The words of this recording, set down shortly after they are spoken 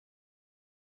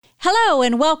Hello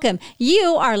and welcome.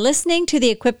 You are listening to the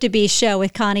Equipped to Be Show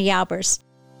with Connie Albers.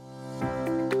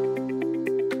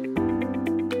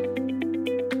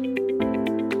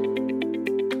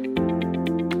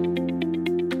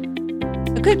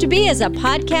 Equipped to Be is a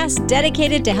podcast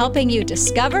dedicated to helping you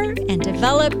discover and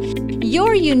develop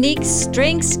your unique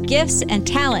strengths, gifts, and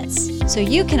talents so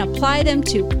you can apply them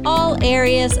to all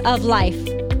areas of life.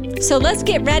 So let's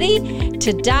get ready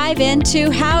to dive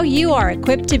into how you are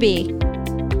equipped to be.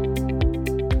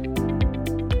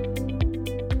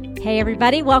 Hey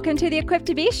everybody, welcome to the Equipped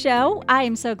to Be Show. I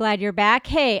am so glad you're back.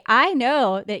 Hey, I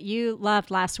know that you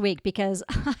loved last week because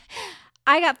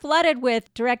I got flooded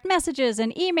with direct messages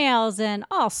and emails and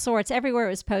all sorts everywhere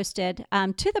it was posted,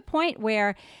 to the point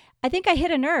where I think I hit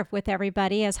a nerve with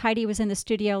everybody as Heidi was in the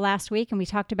studio last week and we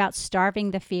talked about starving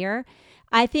the fear.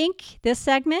 I think this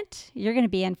segment, you're going to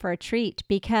be in for a treat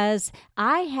because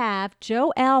I have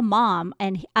Joel Malm,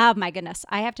 and oh my goodness,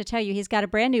 I have to tell you, he's got a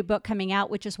brand new book coming out,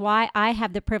 which is why I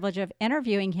have the privilege of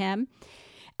interviewing him.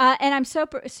 And I'm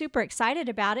super excited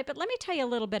about it. But let me tell you a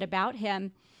little bit about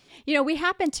him. You know, we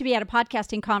happened to be at a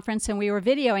podcasting conference and we were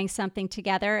videoing something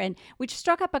together and we just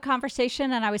struck up a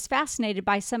conversation and I was fascinated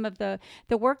by some of the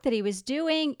work that he was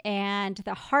doing and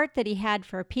the heart that he had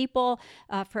for people,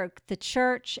 for the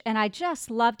church. And I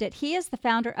just loved it. He is the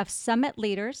founder of Summit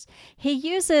Leaders. He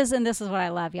uses, and this is what I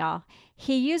love, y'all,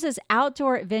 he uses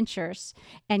outdoor adventures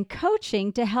and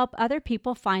coaching to help other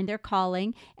people find their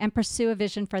calling and pursue a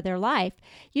vision for their life.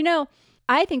 You know,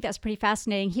 I think that's pretty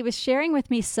fascinating. He was sharing with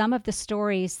me some of the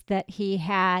stories that he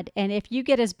had. And if you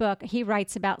get his book, he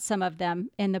writes about some of them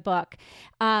in the book.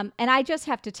 And I just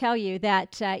have to tell you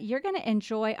that you're going to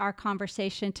enjoy our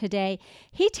conversation today.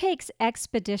 He takes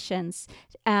expeditions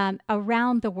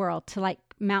around the world to like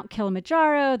Mount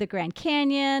Kilimanjaro, the Grand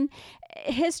Canyon.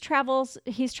 He's traveled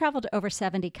to over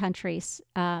 70 countries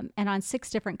and on 6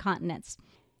 different continents.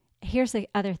 Here's the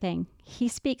other thing. He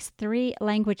speaks 3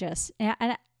 languages.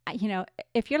 And you know,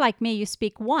 if you're like me, you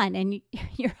speak 1 and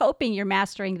you're hoping you're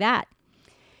mastering that.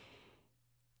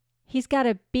 He's got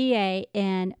a BA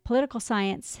in political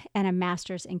science and a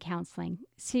master's in counseling.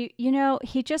 So, you know,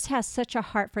 he just has such a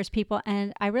heart for his people.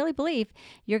 And I really believe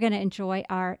you're going to enjoy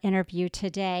our interview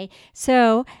today.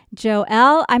 So,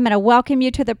 Joel, I'm going to welcome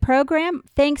you to the program.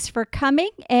 Thanks for coming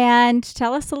and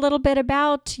tell us a little bit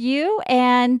about you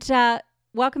and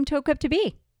welcome to Equipped to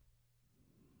Be.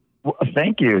 Well,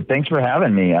 thank you. Thanks for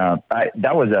having me.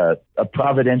 That was a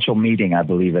providential meeting, I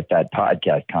believe, at that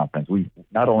podcast conference.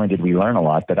 Not only did we learn a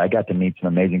lot, but I got to meet some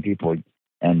amazing people.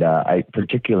 And I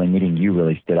particularly meeting you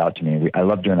really stood out to me. I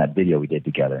loved doing that video we did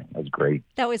together. It was great.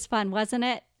 That was fun, wasn't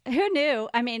it? Who knew?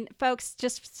 I mean, folks,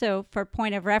 just so for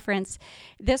point of reference,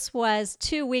 this was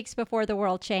 2 weeks before the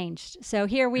world changed. So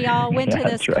here we all went to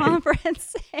this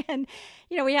conference and,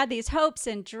 you know, we had these hopes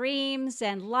and dreams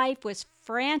and life was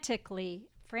frantically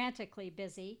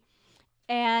busy,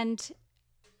 and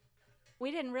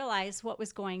we didn't realize what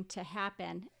was going to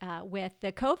happen with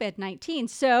the COVID-19.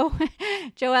 So,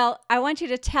 Joel, I want you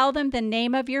to tell them the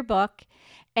name of your book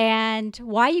and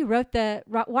why you wrote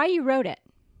it.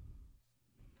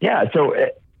 Yeah, so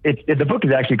the book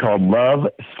is actually called Love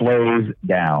Slows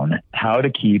Down: How to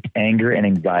Keep Anger and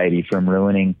Anxiety from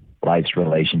Ruining Life's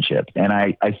Relationships. And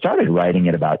I started writing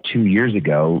it about 2 years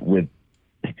ago with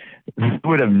who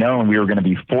would have known we were going to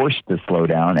be forced to slow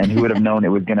down, and who would have known it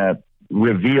was going to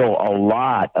reveal a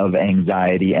lot of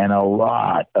anxiety and a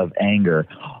lot of anger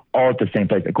all at the same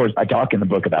place. Of course, I talk in the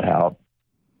book about how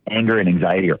anger and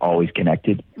anxiety are always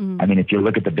connected. I mean, if you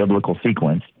look at the biblical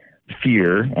sequence,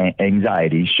 fear and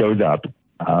anxiety shows up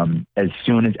as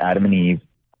soon as Adam and Eve,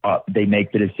 they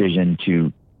make the decision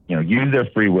to, use their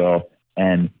free will,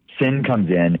 and sin comes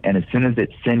in, and as soon as that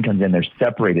sin comes in, they're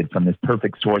separated from this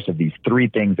perfect source of these 3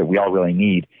 things that we all really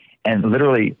need. And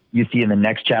literally, you see in the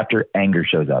next chapter, anger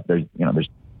shows up. Then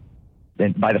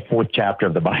by the 4th chapter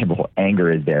of the Bible,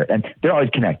 anger is there, and they're always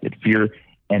connected. Fear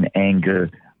and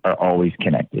anger are always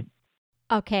connected.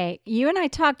 Okay, you and I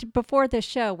talked before the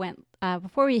show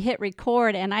before we hit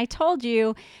record, and I told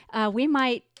you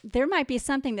there might be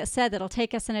something that said that'll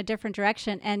take us in a different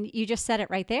direction, and you just said it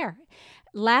right there.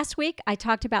 Last week, I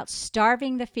talked about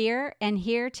starving the fear, and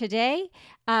here today,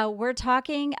 we're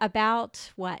talking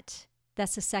about what?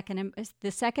 That's the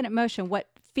second emotion. What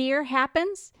fear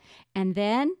happens, and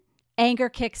then anger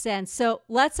kicks in. So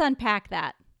let's unpack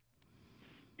that.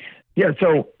 Yeah,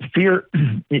 so fear,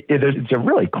 it's a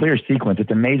really clear sequence.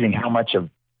 It's amazing how much of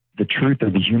the truth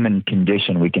of the human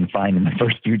condition we can find in the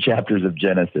first few chapters of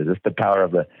Genesis. It's the power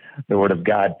of the Word of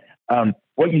God.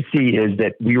 What you see is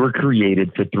that we were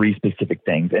created for 3 specific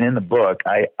things. And in the book,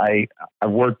 I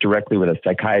worked directly with a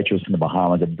psychiatrist in the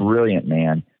Bahamas, a brilliant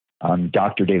man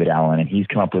Dr. David Allen, and he's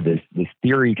come up with this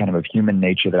theory kind of human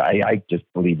nature that I just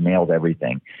believe nailed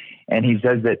everything. And he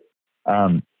says that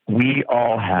we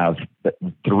all have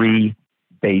three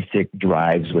basic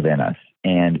drives within us,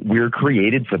 and we're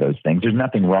created for those things. There's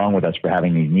nothing wrong with us for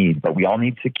having these needs, but we all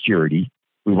need security.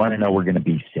 We want to know we're going to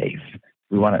be safe.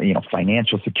 We want to,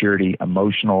 financial security,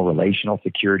 emotional, relational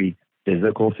security,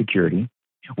 physical security.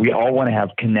 We all want to have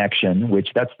connection, which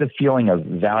that's the feeling of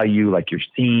value, like you're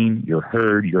seen, you're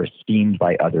heard, you're esteemed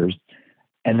by others.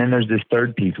 And then there's this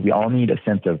third piece. We all need a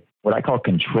sense of what I call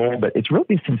control, but it's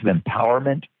really a sense of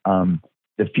empowerment.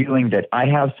 The feeling that I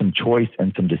have some choice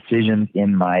and some decisions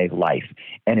in my life.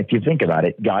 And if you think about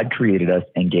it, God created us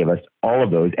and gave us all of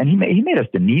those. And he made us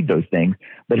to need those things.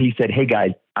 But he said, hey,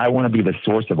 guys, I want to be the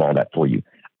source of all that for you.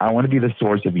 I want to be the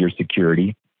source of your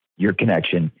security, your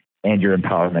connection, and your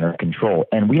empowerment or control.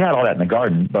 And we had all that in the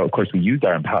garden. But of course, we used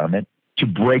our empowerment to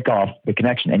break off the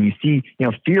connection. And you see,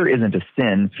 fear isn't a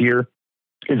sin. Fear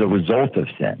is a result of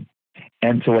sin.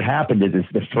 And so what happened is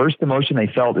the first emotion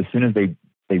they felt as soon as they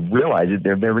realized it,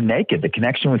 they were naked. The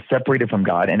connection was separated from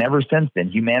God. And ever since then,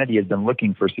 humanity has been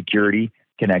looking for security,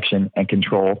 connection, and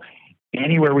control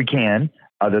anywhere we can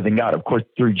other than God. Of course,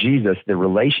 through Jesus, the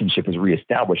relationship is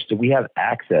reestablished. So we have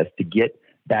access to get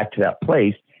back to that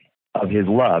place of his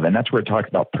love. And that's where it talks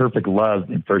about perfect love.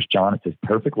 In 1 John, it says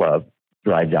perfect love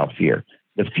drives out fear.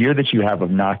 The fear that you have of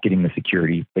not getting the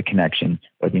security, the connection,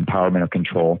 or the empowerment or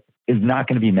control is not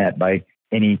going to be met by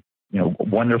any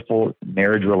wonderful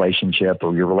marriage relationship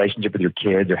or your relationship with your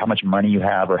kids or how much money you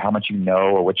have or how much you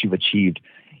know or what you've achieved.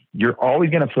 You're always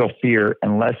going to feel fear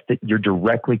unless that you're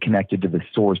directly connected to the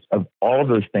source of all of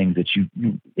those things that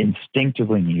you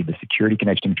instinctively need, the security,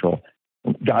 connection, control.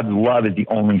 God's love is the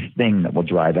only thing that will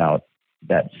drive out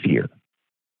that fear.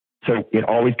 So it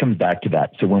always comes back to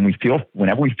that. So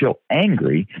whenever we feel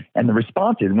angry, and the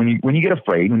response is when you get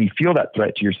afraid, when you feel that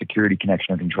threat to your security,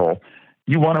 connection, or control,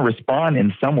 you want to respond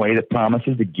in some way that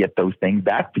promises to get those things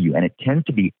back for you. And it tends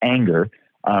to be anger.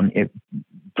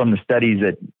 From the studies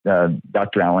that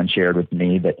Dr. Allen shared with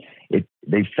me, that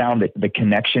they found that the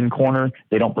connection corner,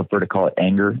 they don't prefer to call it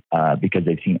anger because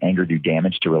they've seen anger do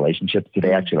damage to relationships. So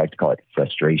they actually like to call it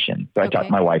frustration. So I talk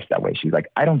to my wife that way. She's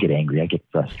like, I don't get angry, I get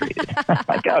frustrated. I'm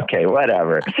like, okay,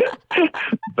 whatever.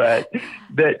 But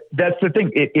that's the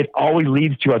thing. It always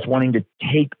leads to us wanting to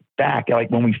take back. Like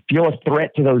when we feel a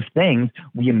threat to those things,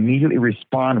 we immediately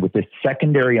respond with this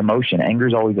secondary emotion. Anger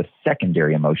is always a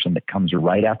secondary emotion that comes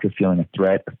right after feeling a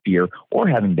threat, a fear, or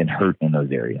having been hurt in those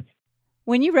areas.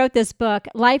 When you wrote this book,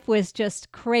 life was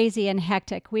just crazy and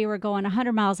hectic. We were going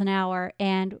 100 miles an hour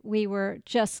and we were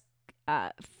just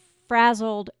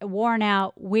frazzled, worn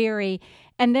out, weary.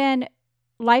 And then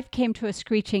life came to a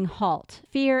screeching halt.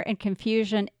 Fear and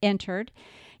confusion entered.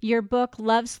 Your book,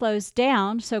 Love Slows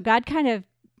Down. So God kind of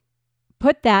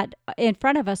put that in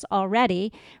front of us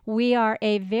already. We are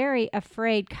a very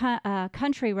afraid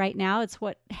country right now. It's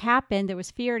what happened. There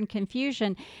was fear and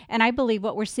confusion. And I believe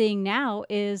what we're seeing now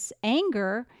is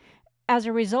anger as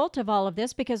a result of all of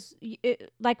this, because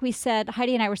like we said,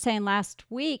 Heidi and I were saying last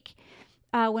week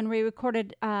when we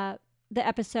recorded the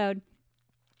episode,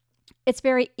 it's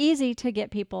very easy to get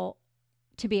people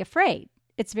to be afraid.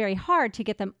 It's very hard to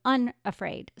get them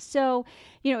unafraid. So,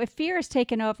 if fear is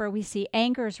taken over, we see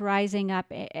anger's rising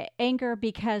up. Anger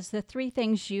because the three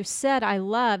things you said I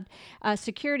loved,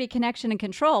 security, connection, and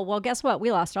control. Well, guess what?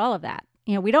 We lost all of that.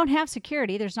 We don't have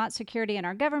security. There's not security in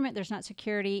our government. There's not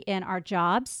security in our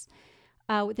jobs.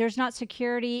 There's not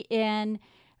security in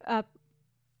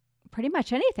pretty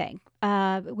much anything.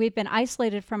 We've been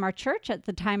isolated from our church at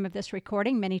the time of this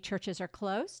recording. Many churches are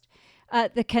closed.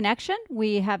 The connection,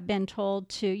 we have been told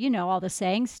to, all the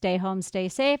sayings, stay home, stay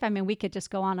safe. I mean, we could just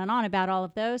go on and on about all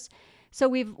of those. So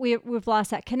we've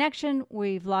lost that connection.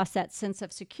 We've lost that sense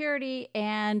of security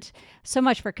and so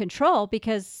much for control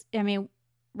because,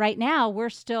 right now we're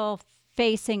still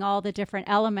facing all the different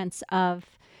elements of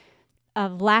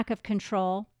lack of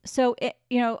control. So,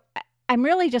 I'm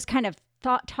really just kind of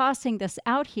tossing this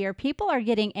out here. People are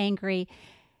getting angry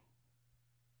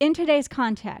in today's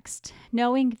context,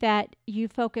 knowing that you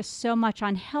focus so much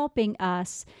on helping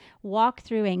us walk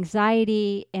through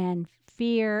anxiety and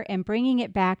fear and bringing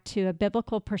it back to a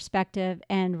biblical perspective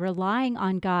and relying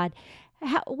on God,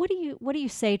 what do you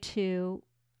say to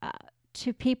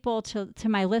people, to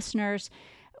my listeners?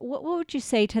 What would you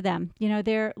say to them?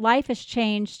 Their life has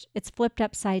changed; it's flipped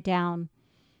upside down.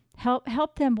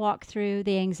 Help them walk through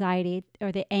the anxiety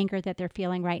or the anger that they're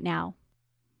feeling right now.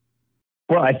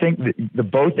 Well, I think the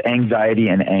both anxiety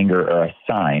and anger are a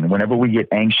sign. Whenever we get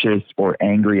anxious or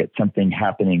angry at something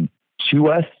happening to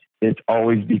us, it's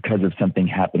always because of something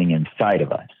happening inside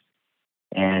of us.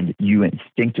 and you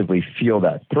instinctively feel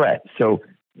that threat. So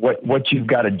what you've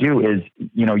got to do is,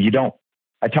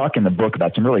 I talk in the book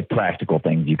about some really practical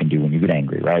things you can do when you get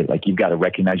angry, right? Like you've got to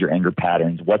recognize your anger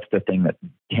patterns. What's the thing that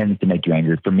tends to make you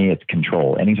angry? For me, it's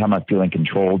control. Anytime I'm feeling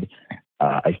controlled,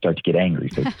 I start to get angry.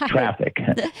 So traffic.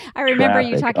 I remember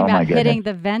you talking about goodness. hitting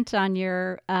the vent on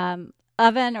your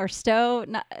oven or stove,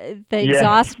 the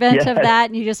exhaust vent of that,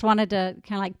 and you just wanted to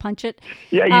kind of like punch it.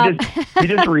 Yeah, you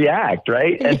just react,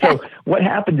 right? And so what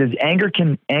happens is anger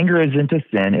isn't a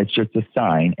sin; it's just a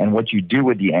sign. And what you do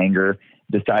with the anger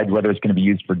decides whether it's going to be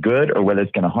used for good or whether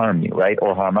it's going to harm you, right,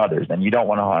 or harm others. And you don't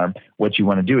want to harm. What you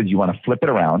want to do is you want to flip it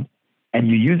around, and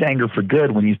you use anger for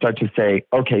good when you start to say,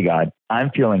 "Okay, God,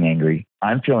 I'm feeling angry.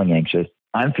 I'm feeling anxious.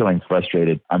 I'm feeling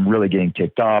frustrated. I'm really getting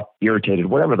ticked off, irritated,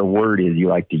 whatever the word is you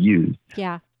like to use."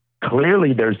 Yeah.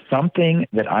 Clearly, there's something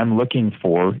that I'm looking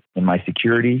for in my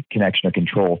security, connection, or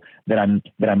control that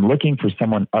I'm looking for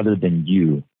someone other than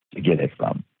you to get it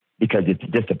from, because it's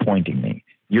disappointing me.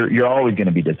 You're always going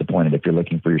to be disappointed if you're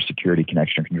looking for your security,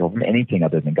 connection, or control from anything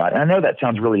other than God. And I know that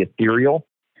sounds really ethereal,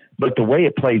 but the way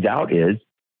it plays out is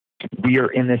we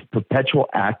are in this perpetual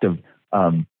act of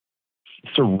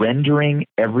surrendering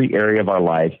every area of our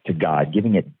lives to God,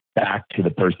 giving it back to the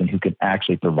person who can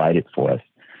actually provide it for us.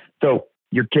 So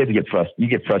your kids get frustrated. You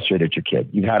get frustrated at your kid.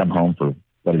 You've had them home for,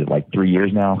 what is it, like 3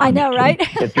 years now? I know, right?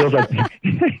 It feels like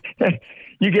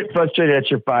you get frustrated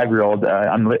at your 5-year-old.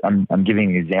 I'm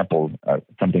giving an example of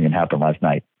something that happened last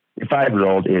night. Your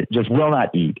 5-year-old just will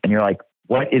not eat, and you're like,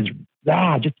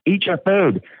 just eat your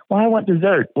food. Well, I want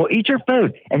dessert. Well, eat your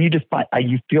food, and you just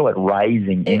you feel it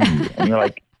rising in you, and you're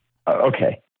like,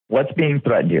 okay, what's being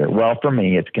threatened here? Well, for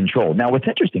me, it's control. Now, what's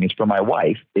interesting is for my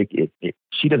wife,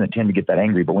 she doesn't tend to get that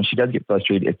angry, but when she does get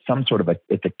frustrated, it's some sort of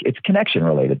it's connection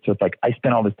related. So it's like, I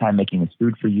spent all this time making this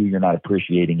food for you. You're not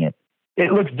appreciating it.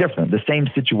 It looks different. The same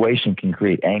situation can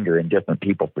create anger in different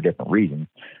people for different reasons.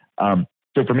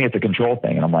 So for me, it's a control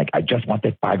thing. And I'm like, I just want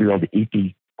this 5-year-old to eat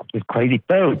this crazy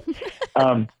food.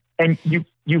 And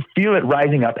you feel it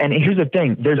rising up. And here's the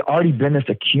thing, there's already been this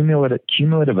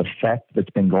cumulative effect that's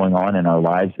been going on in our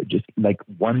lives. Just like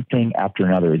one thing after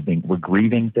another we're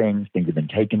grieving things have been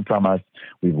taken from us.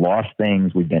 We've lost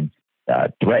things. We've been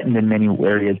threatened in many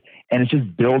areas, and it's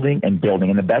just building and building.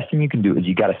 And the best thing you can do is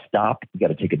you got to stop. You got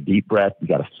to take a deep breath. You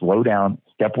got to slow down,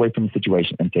 step away from the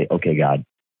situation and say, okay, God,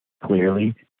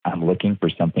 clearly I'm looking for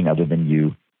something other than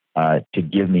you to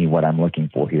give me what I'm looking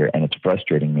for here. And it's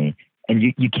frustrating me. And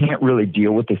you can't really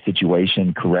deal with the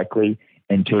situation correctly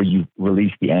until you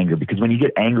release the anger, because when you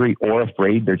get angry or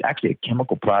afraid, there's actually a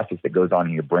chemical process that goes on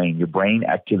in your brain. Your brain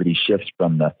activity shifts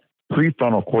from the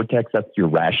prefrontal cortex, that's your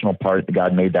rational part.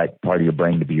 God made that part of your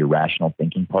brain to be your rational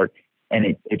thinking part. And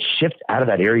it shifts out of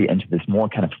that area into this more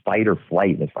kind of fight or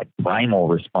flight, this like primal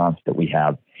response that we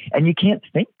have. And you can't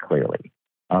think clearly.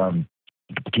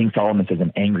 King Solomon says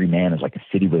an angry man is like a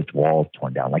city with its walls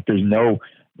torn down. Like there's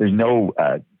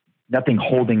nothing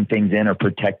holding things in or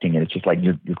protecting it. It's just like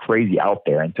you're crazy out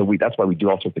there. And so that's why we do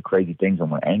all sorts of crazy things when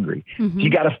we're angry. Mm-hmm. So you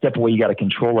got to step away, you got to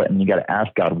control it, and you got to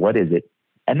ask God, what is it?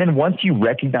 And then once you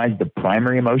recognize the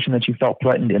primary emotion that you felt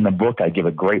threatened, in the book, I give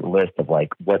a great list of like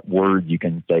what words you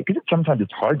can say, because sometimes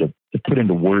it's hard to put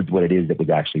into words what it is that was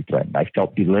actually threatened. I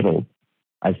felt belittled.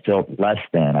 I felt less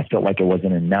than. I felt like it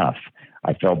wasn't enough.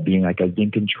 I felt like I was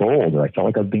being controlled, or I felt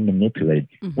like I was being manipulated.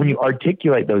 Mm-hmm. When you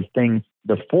articulate those things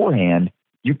beforehand,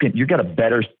 you got a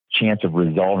better chance of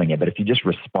resolving it. But if you just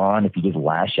respond, if you just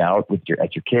lash out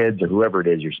at your kids or whoever it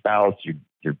is, your spouse,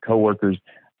 your coworkers,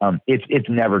 it's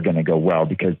never going to go well,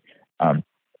 because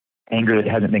anger that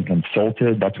hasn't been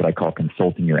consulted, that's what I call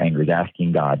consulting your anger, is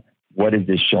asking God, what is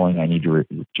this showing I need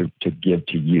to give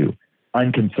to you?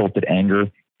 Unconsulted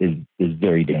anger is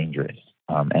very dangerous.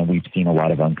 And we've seen a lot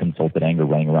of unconsulted anger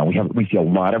running around. We see a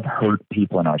lot of hurt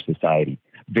people in our society,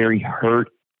 very hurt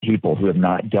people who have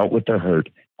not dealt with their hurt,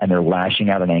 and they're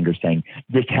lashing out in anger saying,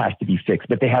 this has to be fixed,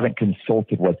 but they haven't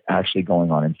consulted what's actually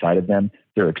going on inside of them.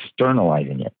 They're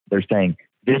externalizing it. They're saying,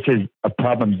 this is a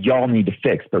problem y'all need to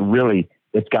fix, but really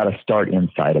it's got to start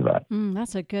inside of us.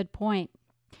 That's a good point.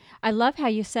 I love how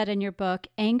you said in your book,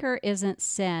 anger isn't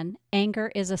sin,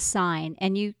 anger is a sign.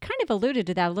 And you kind of alluded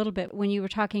to that a little bit when you were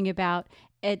talking about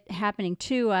it happening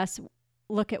to us.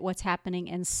 Look at what's happening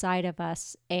inside of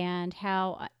us, and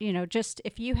how, just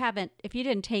if you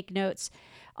didn't take notes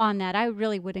on that, I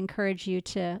really would encourage you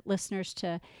listeners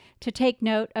to take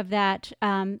note of that.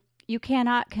 you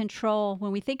cannot control,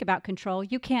 when we think about control,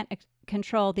 you can't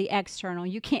control the external.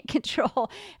 You can't control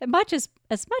as much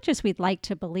as we'd like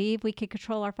to believe we could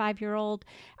control our 5-year-old.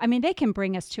 I mean, they can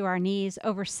bring us to our knees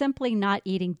over simply not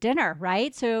eating dinner,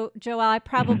 right? So, Joel,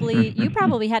 you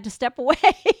probably had to step away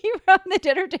from the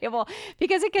dinner table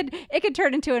because it could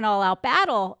turn into an all-out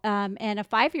battle. And a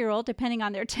 5-year-old, depending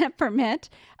on their temperament,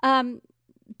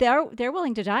 they're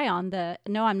willing to die on the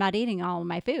no, I'm not eating all of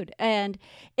my food, and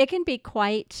it can be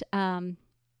quite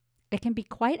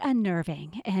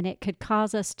unnerving, and it could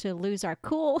cause us to lose our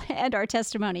cool and our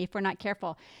testimony if we're not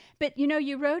careful. But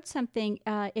you wrote something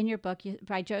in your book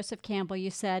by Joseph Campbell. You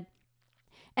said,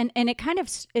 and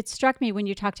it struck me when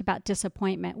you talked about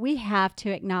disappointment. We have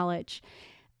to acknowledge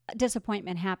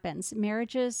disappointment happens.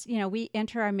 Marriages, we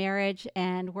enter our marriage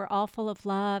and we're all full of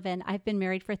love. And I've been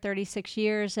married for 36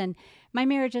 years, and my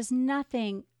marriage is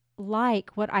nothing like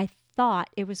what I thought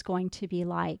it was going to be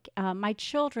like. My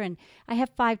children, I have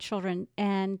 5 children,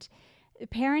 and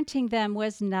parenting them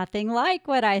was nothing like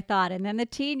what I thought. And then the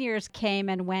teen years came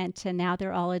and went, and now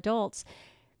they're all adults.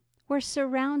 We're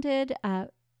surrounded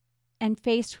and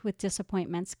faced with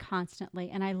disappointments constantly.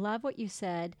 And I love what you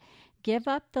said. Give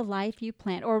up the life you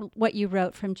plan, or what you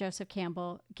wrote from Joseph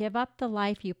Campbell. Give up the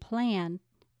life you plan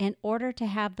in order to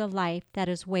have the life that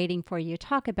is waiting for you.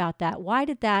 Talk about that. Why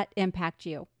did that impact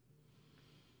you?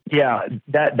 Yeah,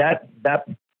 that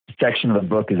section of the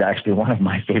book is actually one of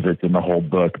my favorites in the whole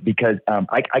book because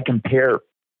I compare,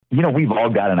 we've all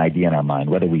got an idea in our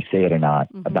mind, whether we say it or not,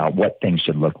 about what things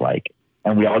should look like.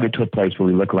 And we all get to a place where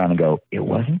we look around and go, it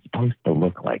wasn't supposed to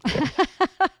look like this.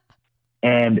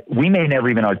 And we may never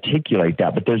even articulate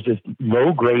that, but there's this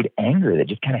low-grade anger that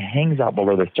just kind of hangs out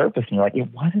below the surface. And you're like,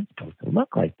 it wasn't supposed to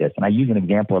look like this. And I use an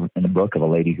example in the book of a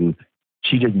lady who,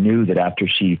 she just knew that after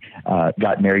she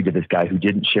got married to this guy who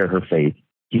didn't share her faith,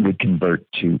 he would convert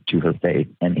to her faith.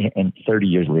 And 30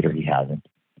 years later, he hasn't.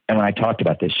 And when I talked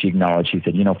about this, she acknowledged, she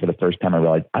said, for the first time I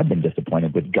realized I've been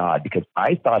disappointed with God because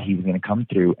I thought he was going to come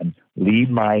through and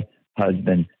lead my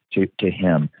husband to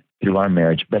him through our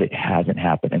marriage, but it hasn't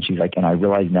happened. And she's like, and I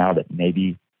realize now that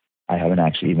maybe I haven't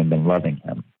actually even been loving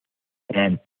him.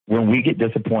 And when we get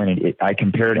disappointed, I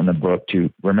compare it in the book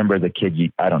to, remember as a kid,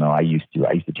 I used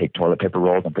to take toilet paper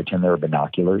rolls and pretend they were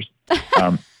binoculars.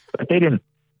 But they didn't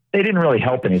really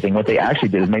help anything. What they actually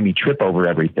did is made me trip over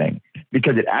everything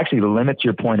because it actually limits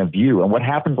your point of view. And what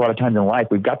happens a lot of times in life,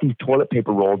 we've got these toilet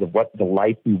paper rolls of what the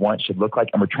life we want should look like.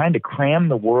 And we're trying to cram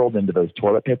the world into those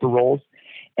toilet paper rolls.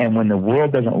 And when the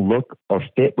world doesn't look or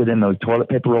fit within those toilet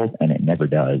paper rolls, and it never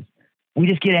does, we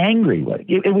just get angry.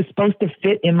 It was supposed to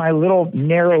fit in my little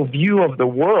narrow view of the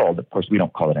world. Of course, we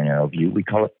don't call it a narrow view. We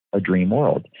call it a dream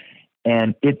world.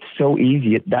 And it's so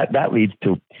easy. That leads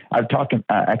to, I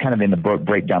kind of in the book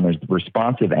break down, there's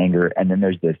responsive anger, and then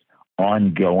there's this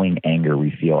ongoing anger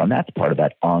we feel. And that's part of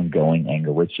that ongoing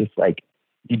anger, where it's just like,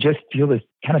 you just feel this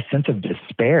kind of sense of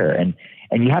despair. And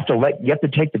you have to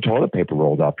take the toilet paper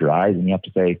rolls off your eyes, and you have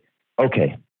to say,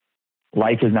 okay,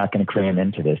 life is not going to cram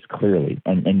into this clearly.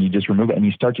 And you just remove it, and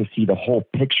you start to see the whole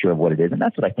picture of what it is. And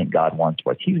that's what I think God wants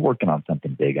for us. He's working on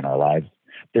something big in our lives.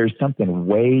 There's something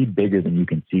way bigger than you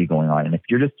can see going on. And if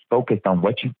you're just focused on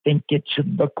what you think it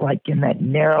should look like in that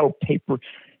narrow paper,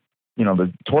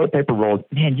 the toilet paper rolls,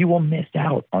 man, you will miss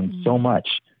out on so much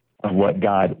of what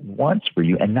God wants for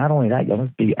you. And not only that, you'll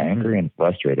just be angry and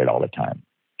frustrated all the time.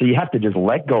 So you have to just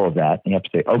let go of that, and you have to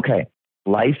say, okay,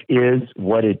 life is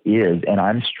what it is, and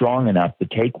I'm strong enough to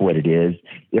take what it is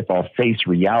if I'll face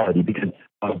reality, because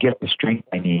I'll get the strength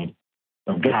I need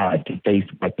from God to face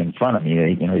what's in front of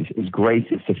me. His grace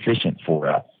is sufficient for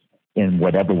us in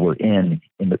whatever we're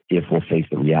if we'll face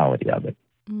the reality of it.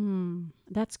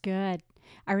 That's good.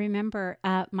 I remember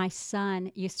my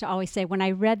son used to always say, when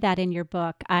I read that in your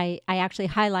book, I actually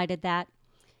highlighted that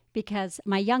because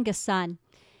my youngest son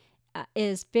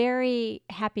is very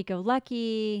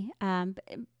happy-go-lucky.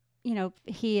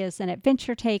 He is an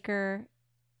adventure taker.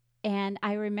 And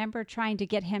I remember trying to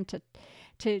get him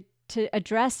to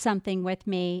address something with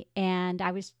me. And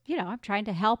I was, I'm trying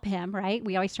to help him, right?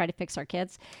 We always try to fix our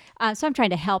kids. So I'm trying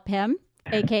to help him,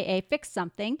 AKA fix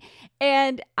something.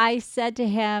 And I said to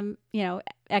him,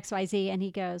 XYZ, and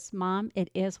he goes, Mom, it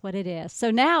is what it is.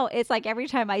 So now it's like every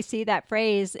time I see that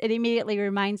phrase, it immediately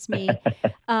reminds me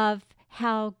of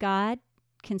how God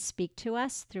can speak to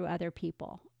us through other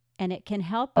people. And it can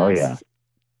help us,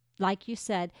 like you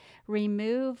said,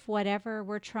 remove whatever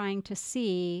we're trying to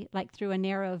see, like through a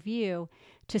narrow view,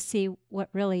 to see what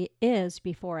really is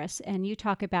before us. And you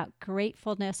talk about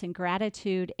gratefulness and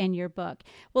gratitude in your book.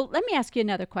 Well, let me ask you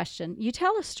another question. You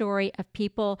tell a story of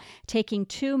people taking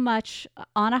too much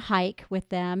on a hike with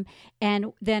them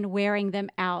and then wearing them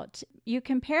out. You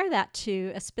compare that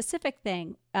to a specific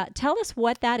thing. Tell us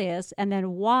what that is, and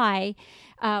then why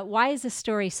is this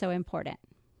story so important?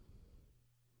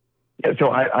 So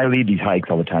I lead these hikes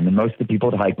all the time, and most of the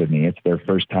people that hike with me, it's their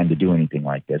first time to do anything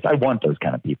like this. I want those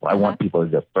kind of people. I want people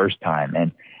as their first time,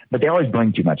 but they always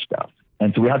bring too much stuff.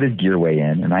 And so we have this gear weigh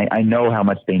in, and I know how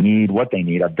much they need, what they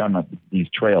need. I've done these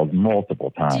trails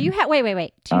multiple times. Do you have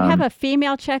wait? Do you have a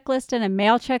female checklist and a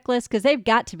male checklist? Because they've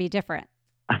got to be different.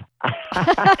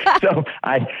 So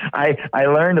I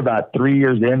learned about 3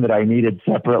 years in that I needed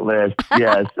separate lists.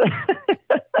 Yes.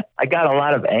 I got a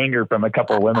lot of anger from a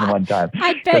couple of women one time.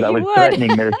 I bet you would.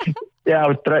 I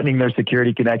was threatening their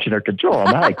security connection or control on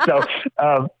the hike. So,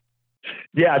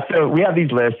 so we have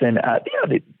these lists, and I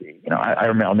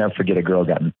remember, I'll never forget, a girl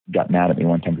got mad at me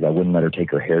one time because I wouldn't let her take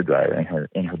her hairdryer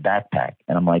in her backpack,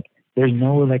 and I'm like, "There's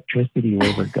no electricity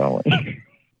where we're going."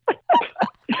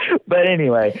 But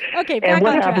anyway, okay. Back and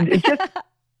what on happens? track. It's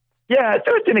just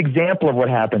so it's an example of what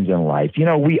happens in life.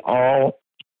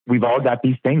 We've all got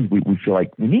these things we feel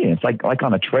like we need. It's like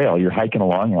on a trail, you're hiking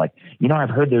along, you're like, I've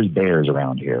heard there's bears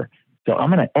around here. So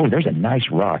there's a nice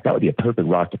rock. That would be a perfect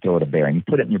rock to throw at a bear. And you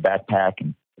put it in your backpack,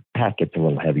 and the pack gets a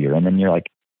little heavier. And then you're like,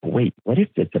 wait, what if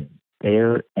it's a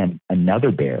bear and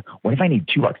another bear? What if I need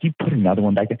 2 rocks? You put another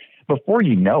one back there. Before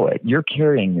you know it, you're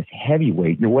carrying this heavy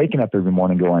weight. You're waking up every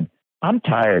morning going, I'm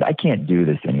tired. I can't do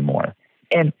this anymore.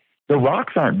 And the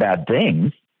rocks aren't bad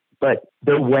things, but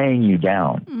they're weighing you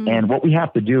down. And what we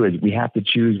have to do is we have to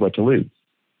choose what to lose,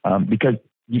 because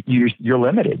you're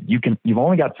limited. You've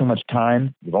only got so much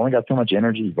time. You've only got so much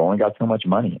energy. You've only got so much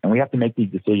money. And we have to make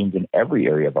these decisions in every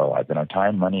area of our lives, in our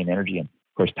time, money, and energy. And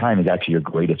of course, time is actually your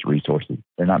greatest resources.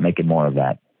 They're not making more of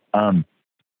that.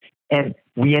 And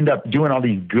we end up doing all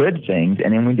these good things,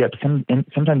 and then we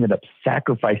sometimes end up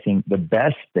sacrificing the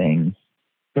best things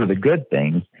for the good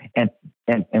things.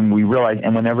 And we realize,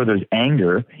 and whenever there's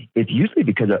anger, it's usually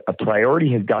because a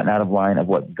priority has gotten out of line of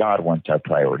what God wants our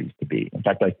priorities to be. In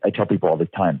fact, I tell people all the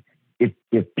time,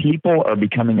 if people are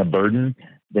becoming a burden,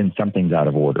 then something's out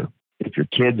of order. If your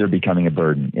kids are becoming a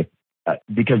burden,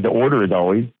 because the order is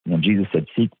always, Jesus said,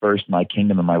 seek first my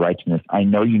kingdom and my righteousness. I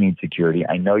know you need security.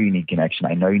 I know you need connection.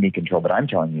 I know you need control, but I'm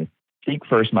telling you, seek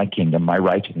first my kingdom, my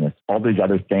righteousness. All these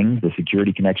other things, the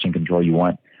security, connection, control you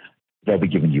want, they'll be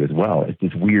given to you as well. It's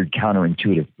this weird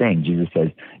counterintuitive thing. Jesus says,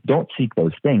 don't seek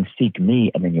those things, seek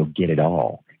me, and then you'll get it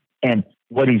all. And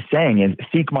what he's saying is,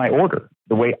 seek my order,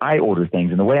 the way I order things.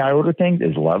 And the way I order things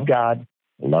is love God,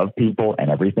 love people,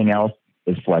 and everything else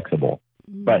is flexible.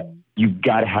 But you've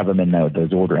got to have them in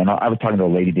those order. And I was talking to a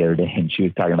lady the other day, and she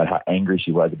was talking about how angry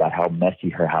she was about how messy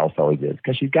her house always is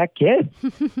because she's got kids.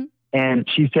 And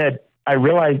she said, I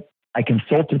realized I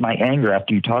consulted my anger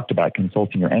after you talked about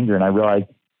consulting your anger, and I realized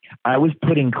I was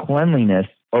putting cleanliness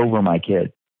over my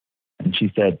kids. And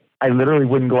she said, I literally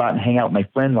wouldn't go out and hang out with my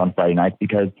friends on Friday nights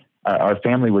because our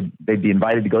family they'd be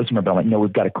invited to go somewhere, but I'm like, no,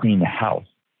 we've got to clean the house.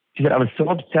 She said, I was so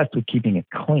obsessed with keeping it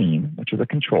clean, which was a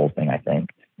control thing, I think,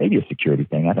 maybe a security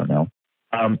thing, I don't know.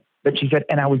 But she said,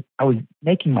 and I was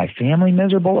making my family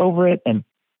miserable over it. And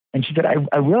she said,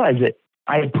 I realized that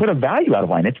I had put a value out of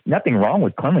line. It's nothing wrong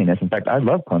with cleanliness. In fact, I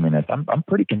love cleanliness. I'm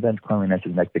pretty convinced cleanliness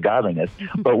is next to godliness.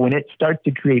 But when it starts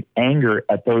to create anger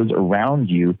at those around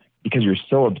you because you're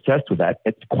so obsessed with that,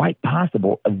 it's quite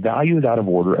possible a value is out of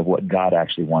order of what God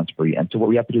actually wants for you. And so what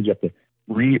we have to do is you have to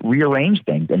rearrange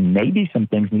things, and maybe some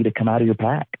things need to come out of your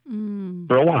pack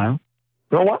for a while.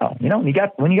 When you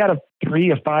got a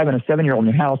 3, a 5, and a 7-year-old in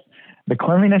your house, the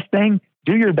cleanliness thing,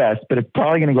 do your best, but it's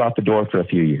probably going to go out the door for a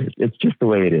few years. It's just the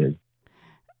way it is.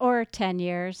 Or 10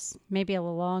 years, maybe a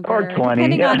little longer. Or 20.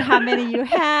 Depending on how many you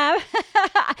have.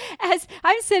 As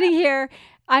I'm sitting here,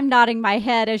 I'm nodding my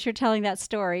head as you're telling that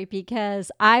story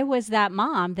because I was that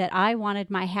mom that I wanted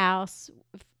my house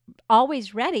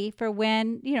always ready for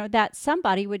when, that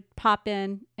somebody would pop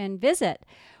in and visit.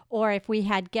 Or if we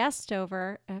had guests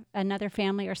over, another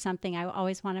family or something, I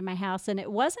always wanted my house. And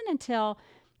it wasn't until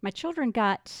my children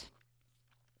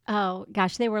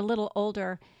they were a little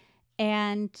older,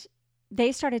 and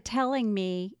they started telling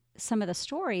me some of the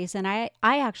stories, and I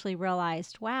actually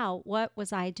realized, wow, what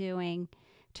was I doing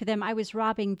to them? I was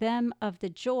robbing them of the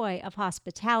joy of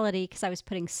hospitality because I was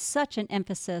putting such an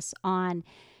emphasis on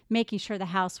making sure the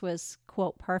house was,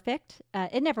 quote, perfect.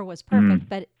 It never was perfect,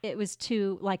 but it was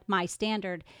to like my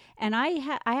standard. And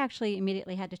I actually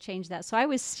immediately had to change that. So I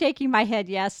was shaking my head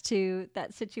yes to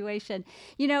that situation.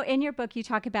 In your book, you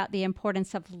talk about the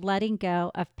importance of letting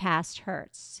go of past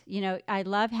hurts. I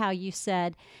love how you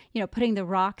said, putting the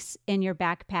rocks in your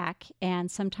backpack. And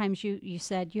sometimes you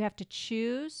said you have to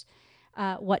choose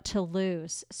what to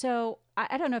lose. So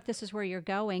I don't know if this is where you're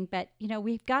going, but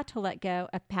we've got to let go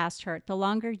of past hurt. The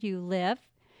longer you live,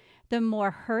 the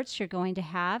more hurts you're going to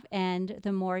have, and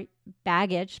the more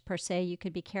baggage per se you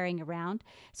could be carrying around.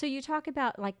 So you talk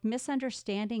about like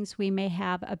misunderstandings we may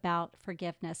have about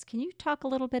forgiveness. Can you talk a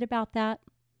little bit about that?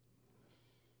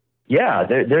 Yeah,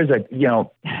 there's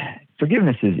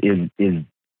forgiveness is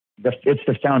it's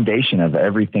the foundation of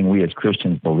everything we as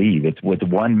Christians believe. It's with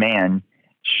one man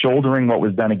shouldering what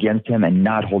was done against him and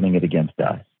not holding it against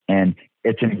us. And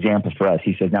it's an example for us.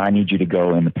 He says, now I need you to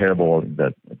go in the parable of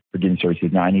the forgiving story. He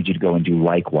says, now I need you to go and do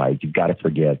likewise. You've got to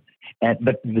forgive.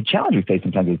 But the challenge we face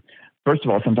sometimes is, first of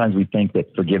all, sometimes we think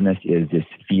that forgiveness is this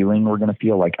feeling we're going to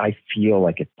feel. Like, I feel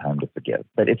like it's time to forgive,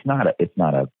 but it's not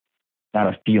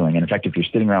a feeling. And in fact, if you're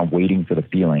sitting around waiting for the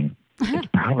feeling, it's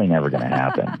probably never going to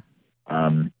happen,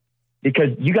 because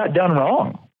you got done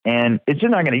wrong. And it's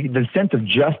just not going to, the sense of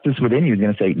justice within you is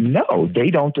going to say, no, they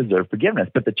don't deserve forgiveness.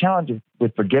 But the challenge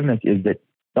with forgiveness is that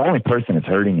the only person that's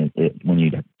hurting it when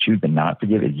you choose to not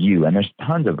forgive is you. And there's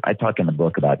tons of, I talk in the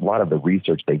book about a lot of the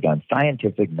research they've done,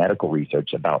 scientific, medical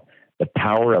research about the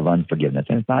power of unforgiveness.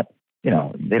 And it's not,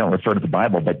 they don't refer to the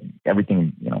Bible, but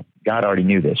everything, God already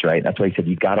knew this, right? That's why he said,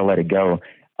 you've got to let it go.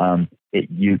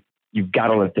 You've got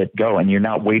to let it go, and you're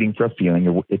not waiting for a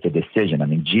feeling. It's a decision. I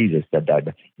mean, Jesus said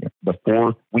that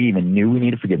before we even knew we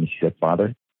needed forgiveness. He said,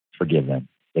 Father, forgive them.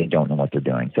 They don't know what they're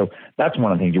doing. So that's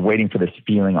one of the things. You're waiting for this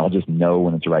feeling. I'll just know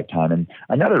when it's the right time. And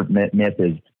another myth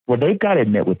is, well, they've got to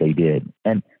admit what they did.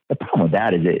 And the problem with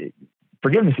that is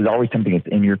forgiveness is always something that's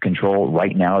in your control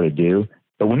right now to do.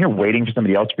 But when you're waiting for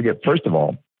somebody else to forgive, first of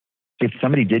all, if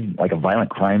somebody did like a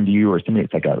violent crime to you, or somebody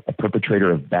that's like a perpetrator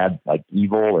of bad, like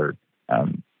evil, or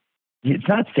it's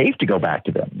not safe to go back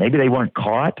to them. Maybe they weren't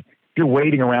caught. If you're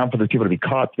waiting around for those people to be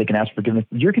caught so they can ask forgiveness,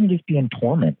 you're going to just be in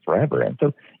torment forever. And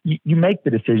so you make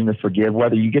the decision to forgive,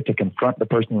 whether you get to confront the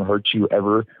person who hurt you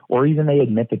ever, or even they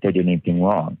admit that they did anything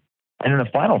wrong. And then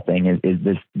the final thing is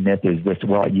this myth is this,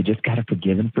 well, you just got to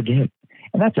forgive and forget.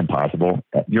 And that's impossible.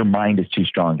 Your mind is too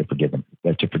strong to forgive them,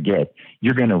 to forget.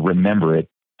 You're going to remember it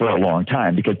for a long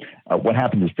time, because what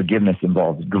happens is forgiveness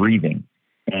involves grieving.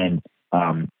 And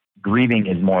grieving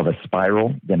is more of a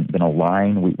spiral than a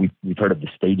line. We've heard of the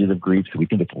stages of grief, so we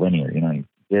think it's linear.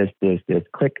 This,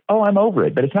 click. Oh, I'm over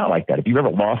it. But it's not like that. If you've ever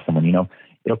lost someone,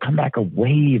 it'll come back a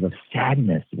wave of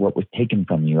sadness, what was taken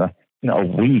from you. A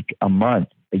week, a month,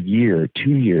 a year,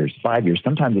 2 years, 5 years.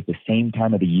 Sometimes at the same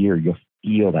time of the year, you'll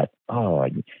feel that,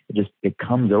 it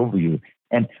comes over you.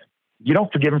 And you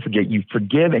don't forgive and forget. You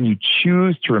forgive and you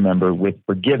choose to remember with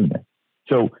forgiveness.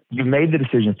 So you made the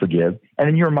decision to forgive, and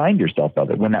then you remind yourself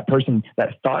of it. When that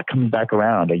thought comes back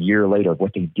around a year later of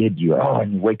what they did to you,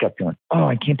 and you wake up feeling,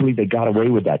 I can't believe they got away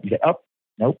with that. You say,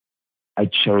 nope, I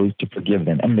chose to forgive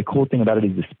them. And the cool thing about it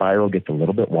is the spiral gets a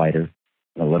little bit wider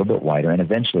and a little bit wider, and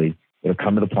eventually it'll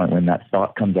come to the point when that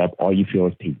thought comes up, all you feel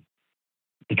is peace,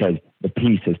 because the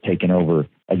peace has taken over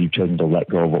as you've chosen to let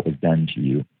go of what was done to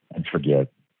you and forgive.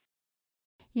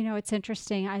 It's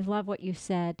interesting. I love what you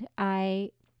said.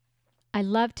 I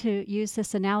love to use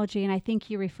this analogy, and I think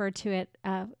you referred to it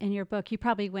in your book. You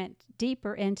probably went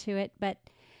deeper into it, but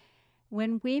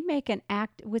when we make an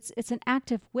act, it's an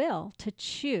act of will to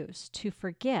choose to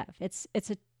forgive.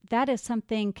 That is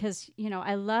something, because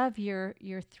I love your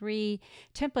 3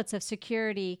 templates of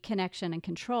security, connection, and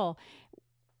control.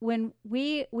 When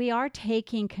we are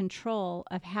taking control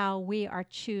of how we are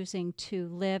choosing to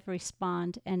live,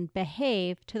 respond, and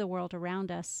behave to the world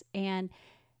around us. And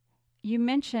you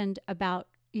mentioned about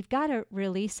you've got to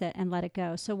release it and let it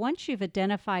go. So once you've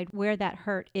identified where that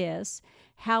hurt is,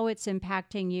 how it's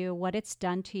impacting you, what it's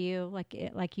done to you,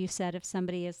 like you said, if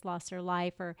somebody has lost their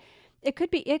life, or it could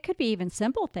be even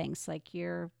simple things like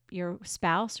your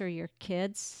spouse or your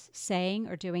kids saying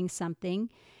or doing something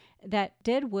that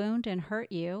did wound and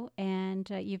hurt you, and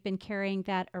you've been carrying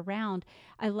that around.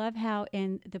 I love how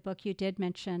in the book you did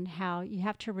mention how you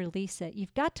have to release it.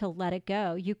 You've got to let it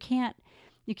go. You can't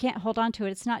hold on to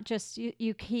it. It's not just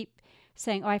you keep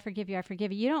saying, I forgive you, I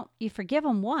forgive you. You forgive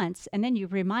them once, and then you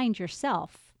remind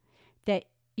yourself that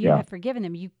you have forgiven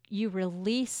them. You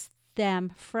release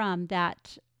them from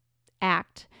that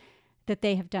act that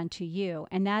they have done to you.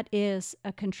 And that is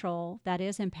a control, that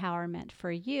is empowerment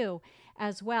for you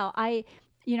as well.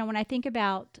 when I think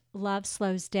about Love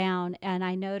Slows Down, and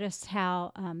I noticed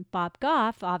how Bob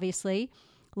Goff, obviously,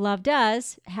 Love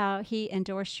Does, how he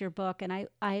endorsed your book. And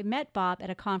I met Bob at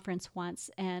a conference once.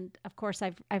 And of course,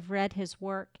 I've read his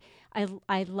work.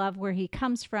 I love where he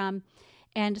comes from.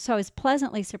 And so I was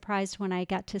pleasantly surprised when I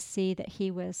got to see that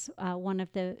he was one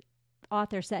of the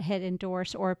authors that had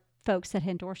endorsed, or folks that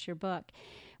had endorsed your book.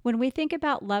 When we think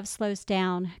about Love Slows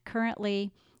Down,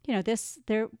 currently,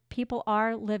 people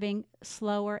are living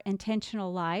slower,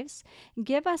 intentional lives.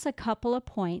 Give us a couple of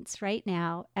points right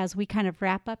now as we kind of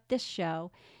wrap up this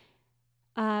show,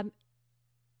 to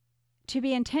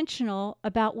be intentional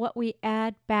about what we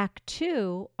add back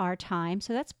to our time.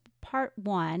 So that's part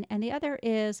one. And the other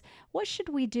is, what should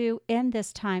we do in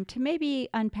this time to maybe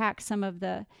unpack some of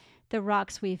the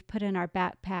rocks we've put in our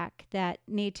backpack that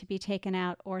need to be taken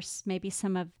out, or maybe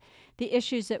some of the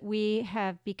issues that we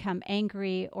have become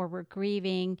angry, or we're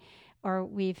grieving, or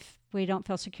we don't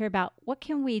feel secure about. What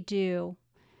can we do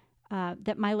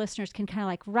that my listeners can kind of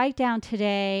like write down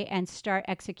today and start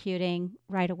executing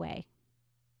right away?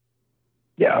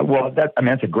 Yeah, well,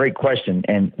 that's a great question.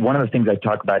 And one of the things I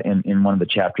talk about in one of the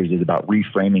chapters is about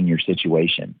reframing your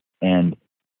situation. And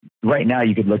right now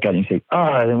you could look at it and say,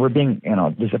 oh, we're being,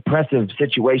 this oppressive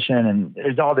situation and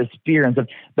there's all this fear and stuff.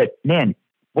 But man,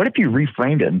 what if you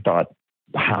reframed it and thought,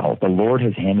 wow, the Lord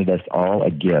has handed us all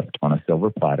a gift on a silver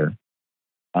platter,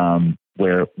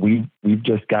 where we've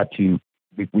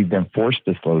been forced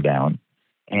to slow down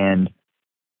and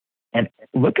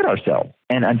look at ourselves.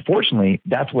 And unfortunately,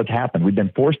 that's what's happened. We've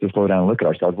been forced to slow down and look at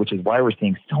ourselves, which is why we're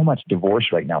seeing so much divorce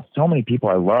right now. So many people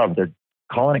I love, they're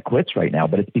calling it quits right now,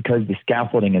 but it's because the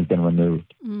scaffolding has been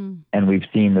removed. And we've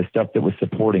seen the stuff that was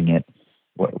supporting it,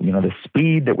 the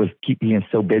speed that was keeping us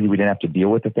so busy we didn't have to deal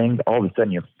with the things. All of a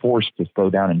sudden you're forced to slow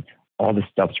down and all this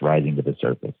stuff's rising to the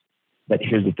surface. But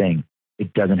here's the thing,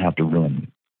 it doesn't have to ruin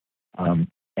you.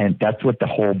 And that's what the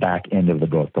whole back end of the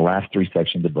book, the last 3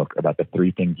 sections of the book, about the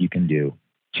 3 things you can do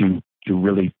to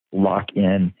really lock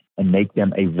in and make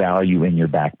them a value in your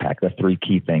backpack. The 3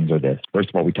 key things are this. First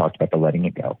of all, we talked about the letting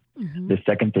it go. The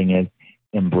second thing is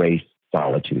embrace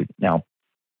solitude. Now,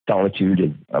 solitude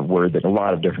is a word that a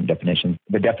lot of different definitions.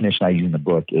 The definition I use in the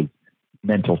book is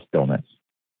mental stillness.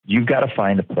 You've got to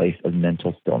find a place of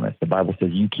mental stillness. The Bible says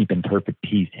you keep in perfect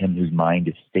peace him whose mind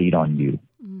is stayed on you.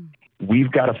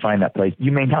 We've got to find that place.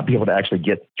 You may not be able to actually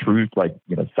get truth like,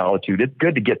 solitude. It's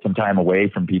good to get some time away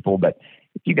from people, but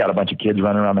if you got a bunch of kids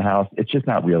running around the house, it's just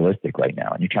not realistic right now.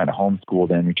 And you're trying to homeschool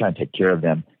them, you're trying to take care of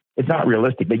them. It's not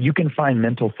realistic, but you can find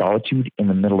mental solitude in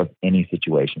the middle of any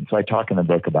situation. So I talk in the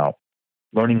book about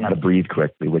learning how to breathe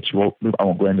correctly, which I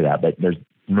won't go into that, but there's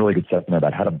some really good stuff in there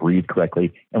about how to breathe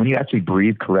correctly. And when you actually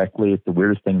breathe correctly, it's the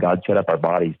weirdest thing. God set up our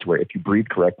bodies to where if you breathe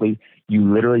correctly,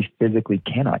 you literally physically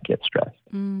cannot get stressed.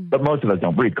 But most of us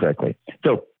don't breathe correctly.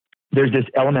 So there's this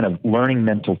element of learning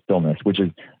mental stillness, which is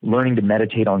learning to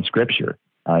meditate on Scripture.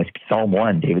 Psalm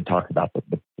 1, David talks about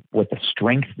what the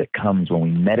strength that comes when we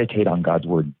meditate on God's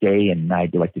word day and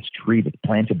night. You're like this tree that's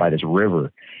planted by this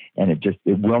river, and it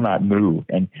will not move.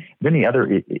 And then the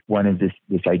other one is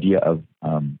this idea of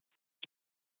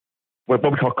what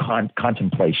we call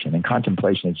contemplation. And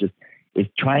contemplation is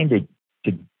trying to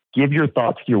give your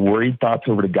thoughts, your worried thoughts,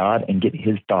 over to God and get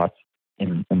His thoughts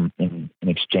in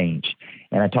exchange.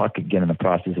 And I talk again in the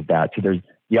process of that. So there's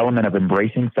the element of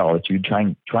embracing solitude,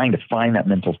 trying to find that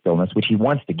mental stillness, which He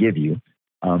wants to give you.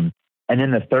 And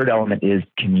then the third element is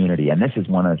community. And this is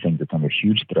one of the things that's under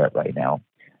huge threat right now.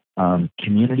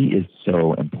 Community is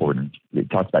so important. It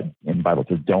talks about in the Bible, it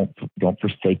says, don't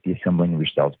forsake the assembling of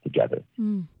yourselves together.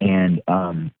 And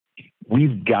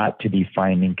we've got to be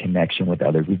finding connection with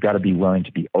others. We've got to be willing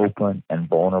to be open and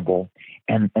vulnerable.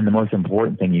 And the most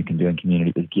important thing you can do in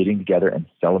community is getting together and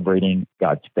celebrating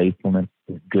God's faithfulness,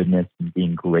 His goodness, and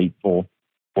being grateful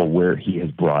for where He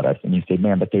has brought us. And you say,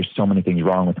 man, but there's so many things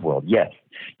wrong with the world. Yes,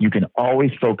 you can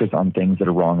always focus on things that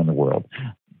are wrong in the world.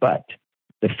 But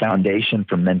the foundation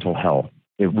for mental health,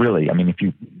 if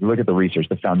you look at the research,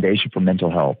 the foundation for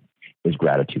mental health is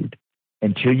gratitude.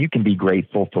 Until you can be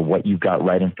grateful for what you've got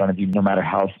right in front of you, no matter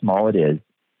how small it is,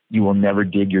 you will never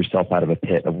dig yourself out of a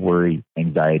pit of worry,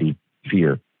 anxiety,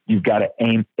 fear. You've got to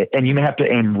aim, and you may have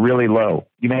to aim really low.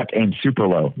 You may have to aim super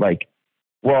low. Like,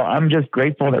 well, I'm just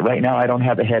grateful that right now I don't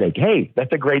have a headache. Hey,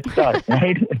 that's a great start,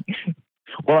 right?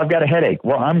 Well, I've got a headache.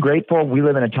 Well, I'm grateful we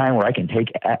live in a time where I can take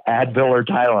Advil or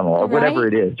Tylenol or whatever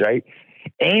it is, right?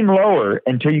 Aim lower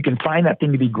until you can find that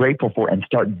thing to be grateful for and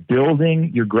start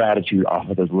building your gratitude off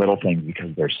of those little things,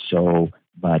 because there's so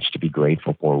much to be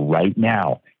grateful for right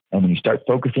now. And when you start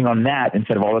focusing on that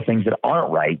instead of all the things that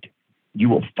aren't right, you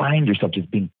will find yourself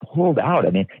just being pulled out.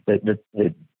 I mean, the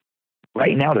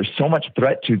right now there's so much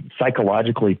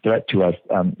psychologically threat to us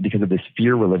because of this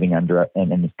fear we're living under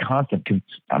and this constant,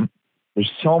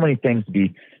 there's so many things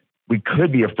we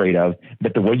could be afraid of,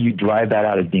 but the way you drive that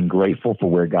out is being grateful for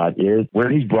where God is, where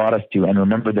he's brought us to. And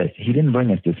remember this, he didn't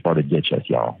bring us this far to ditch us,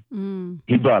 y'all.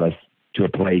 He brought us to a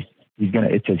place.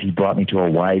 It says he brought me to a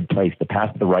wide place. The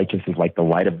path of the righteous is like the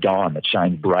light of dawn that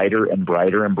shines brighter and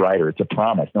brighter and brighter. It's a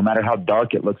promise. No matter how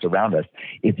dark it looks around us,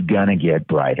 it's going to get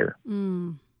brighter.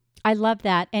 I love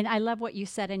that. And I love what you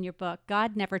said in your book.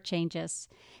 God never changes.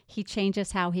 He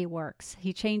changes how he works.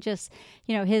 He changes,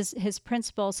 his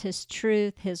principles, his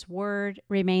truth, his word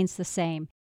remains the same.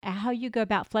 How you go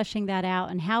about fleshing that out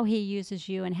and how he uses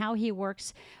you and how he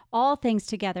works all things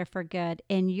together for good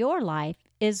in your life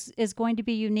is going to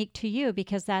be unique to you,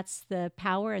 because that's the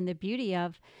power and the beauty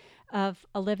of a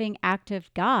living,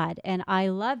 active God. And I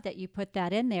love that you put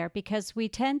that in there, because we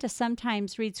tend to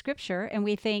sometimes read scripture and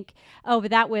we think, oh,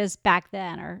 but that was back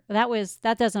then, or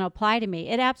that doesn't apply to me.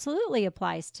 It absolutely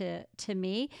applies to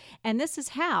me. And this is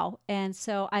how. And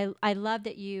so I love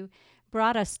that you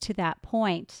brought us to that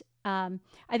point. I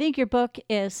think your book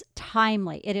is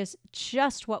timely. It is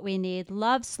just what we need.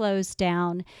 Love Slows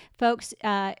Down. Folks,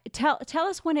 tell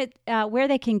us where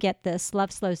they can get this,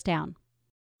 Love Slows Down.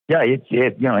 Yeah, it's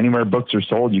anywhere books are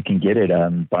sold, you can get it.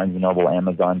 Barnes & Noble,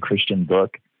 Amazon, Christian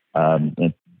Book.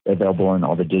 It's available in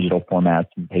all the digital formats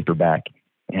and paperback.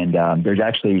 And there's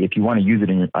actually, if you want to use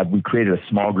it, we created a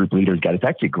small group leaders guide. It's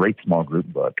actually a great small group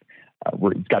book.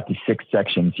 It's got these 6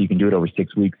 sections, so you can do it over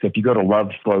 6 weeks. So if you go to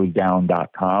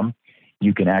loveslowsdown.com,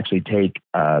 you can actually take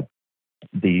the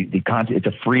content. It's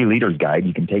a free leaders guide.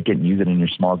 You can take it and use it in your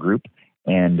small group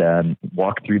and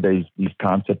walk through these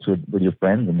concepts with your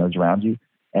friends and those around you.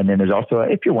 And then there's also,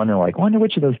 if you're wondering, I wonder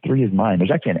which of those 3 is mine,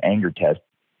 there's actually an anger test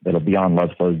that'll be on Love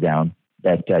Slows Down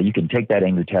that you can take that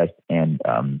anger test, and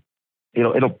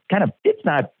it'll kind of, it's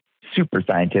not super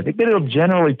scientific, but it'll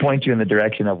generally point you in the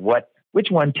direction of which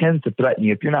one tends to threaten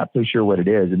you if you're not so sure what it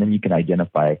is. And then you can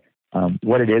identify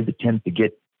what it is that tends to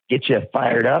get you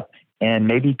fired up and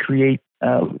maybe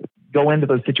go into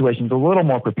those situations a little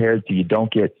more prepared so you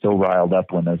don't get so riled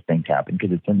up when those things happen,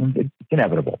 because it's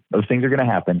inevitable. Those things are going to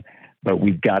happen, but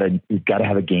we've got to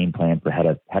have a game plan for how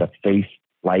to face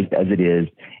life as it is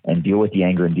and deal with the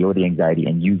anger and deal with the anxiety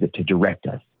and use it to direct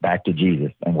us back to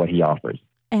Jesus and what he offers.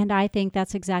 And I think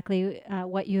that's exactly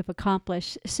what you have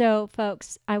accomplished. So,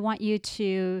 folks, I want you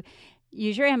to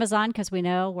use your Amazon, because we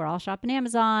know we're all shopping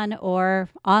Amazon or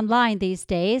online these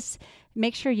days.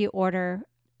 Make sure you order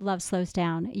Love Slows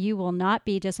Down. You will not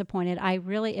be disappointed. I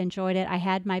really enjoyed it. I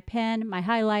had my pen, my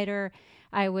highlighter.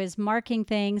 I was marking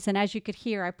things. And as you could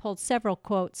hear, I pulled several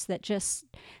quotes that just,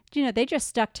 they just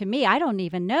stuck to me. I don't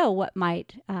even know what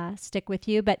might stick with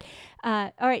you. But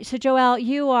all right. So Joel,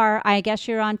 I guess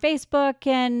you're on Facebook,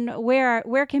 and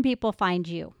where can people find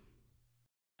you?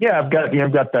 Yeah, I've got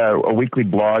a weekly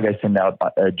blog I send out,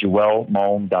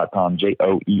 joelmalm.com,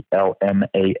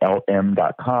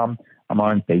 JOELMALM.com. I'm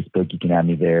on Facebook. You can add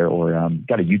me there, or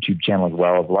got a YouTube channel as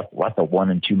well. Lots of 1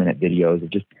 and 2 minute videos.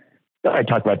 I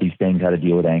talk about these things, how to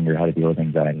deal with anger, how to deal with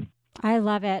anxiety. I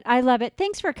love it. I love it.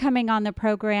 Thanks for coming on the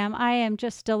program. I am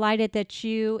just delighted that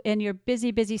you, in your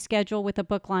busy schedule with a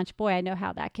book launch, boy, I know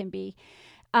how that can be,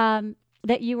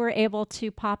 that you were able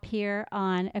to pop here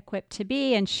on Equipped to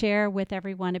Be and share with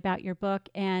everyone about your book.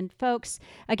 And folks,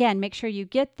 again, make sure you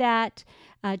get that.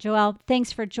 Joel,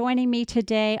 thanks for joining me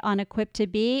today on Equipped to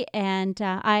Be. And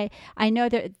I know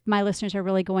that my listeners are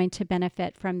really going to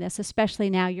benefit from this, especially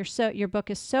now. Your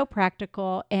book is so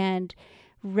practical and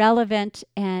relevant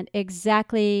and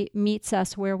exactly meets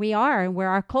us where we are and where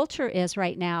our culture is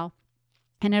right now.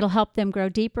 And it'll help them grow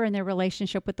deeper in their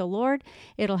relationship with the Lord.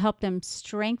 It'll help them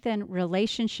strengthen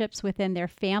relationships within their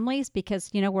families, because,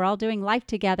 we're all doing life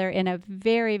together in a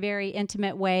very, very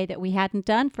intimate way that we hadn't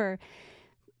done for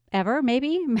ever,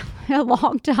 maybe a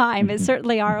long time. It's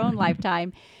certainly our own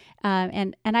lifetime.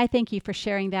 And I thank you for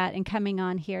sharing that and coming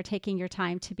on here, taking your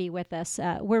time to be with us.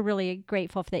 We're really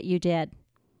grateful that you did.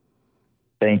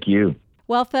 Thank you.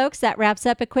 Well, folks, that wraps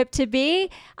up Equipped to Be.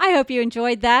 I hope you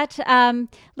enjoyed that.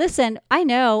 Listen, I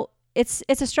know it's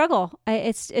a struggle.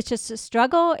 It's just a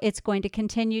struggle. It's going to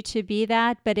continue to be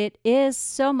that, but it is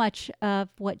so much of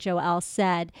what Joel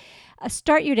said.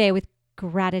 Start your day with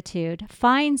gratitude.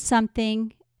 Find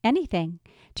something, anything,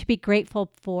 to be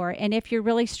grateful for. And if you're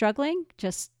really struggling,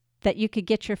 just that you could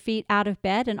get your feet out of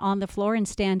bed and on the floor and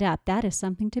stand up. That is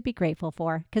something to be grateful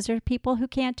for, because there are people who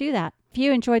can't do that. If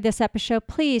you enjoyed this episode,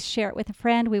 please share it with a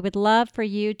friend. We would love for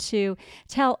you to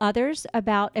tell others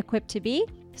about Equipped to Be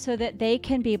so that they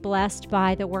can be blessed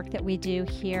by the work that we do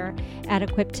here at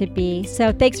Equipped to Be.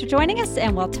 So thanks for joining us,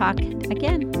 and we'll talk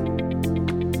again.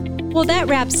 Well, that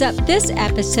wraps up this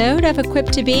episode of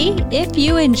Equipped to Be. If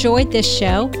you enjoyed this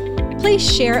show,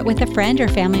 please share it with a friend or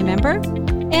family member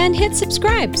and hit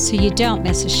subscribe so you don't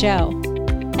miss a show.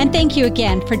 And thank you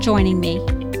again for joining me.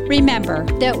 Remember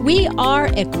that we are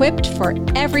equipped for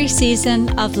every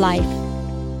season of life.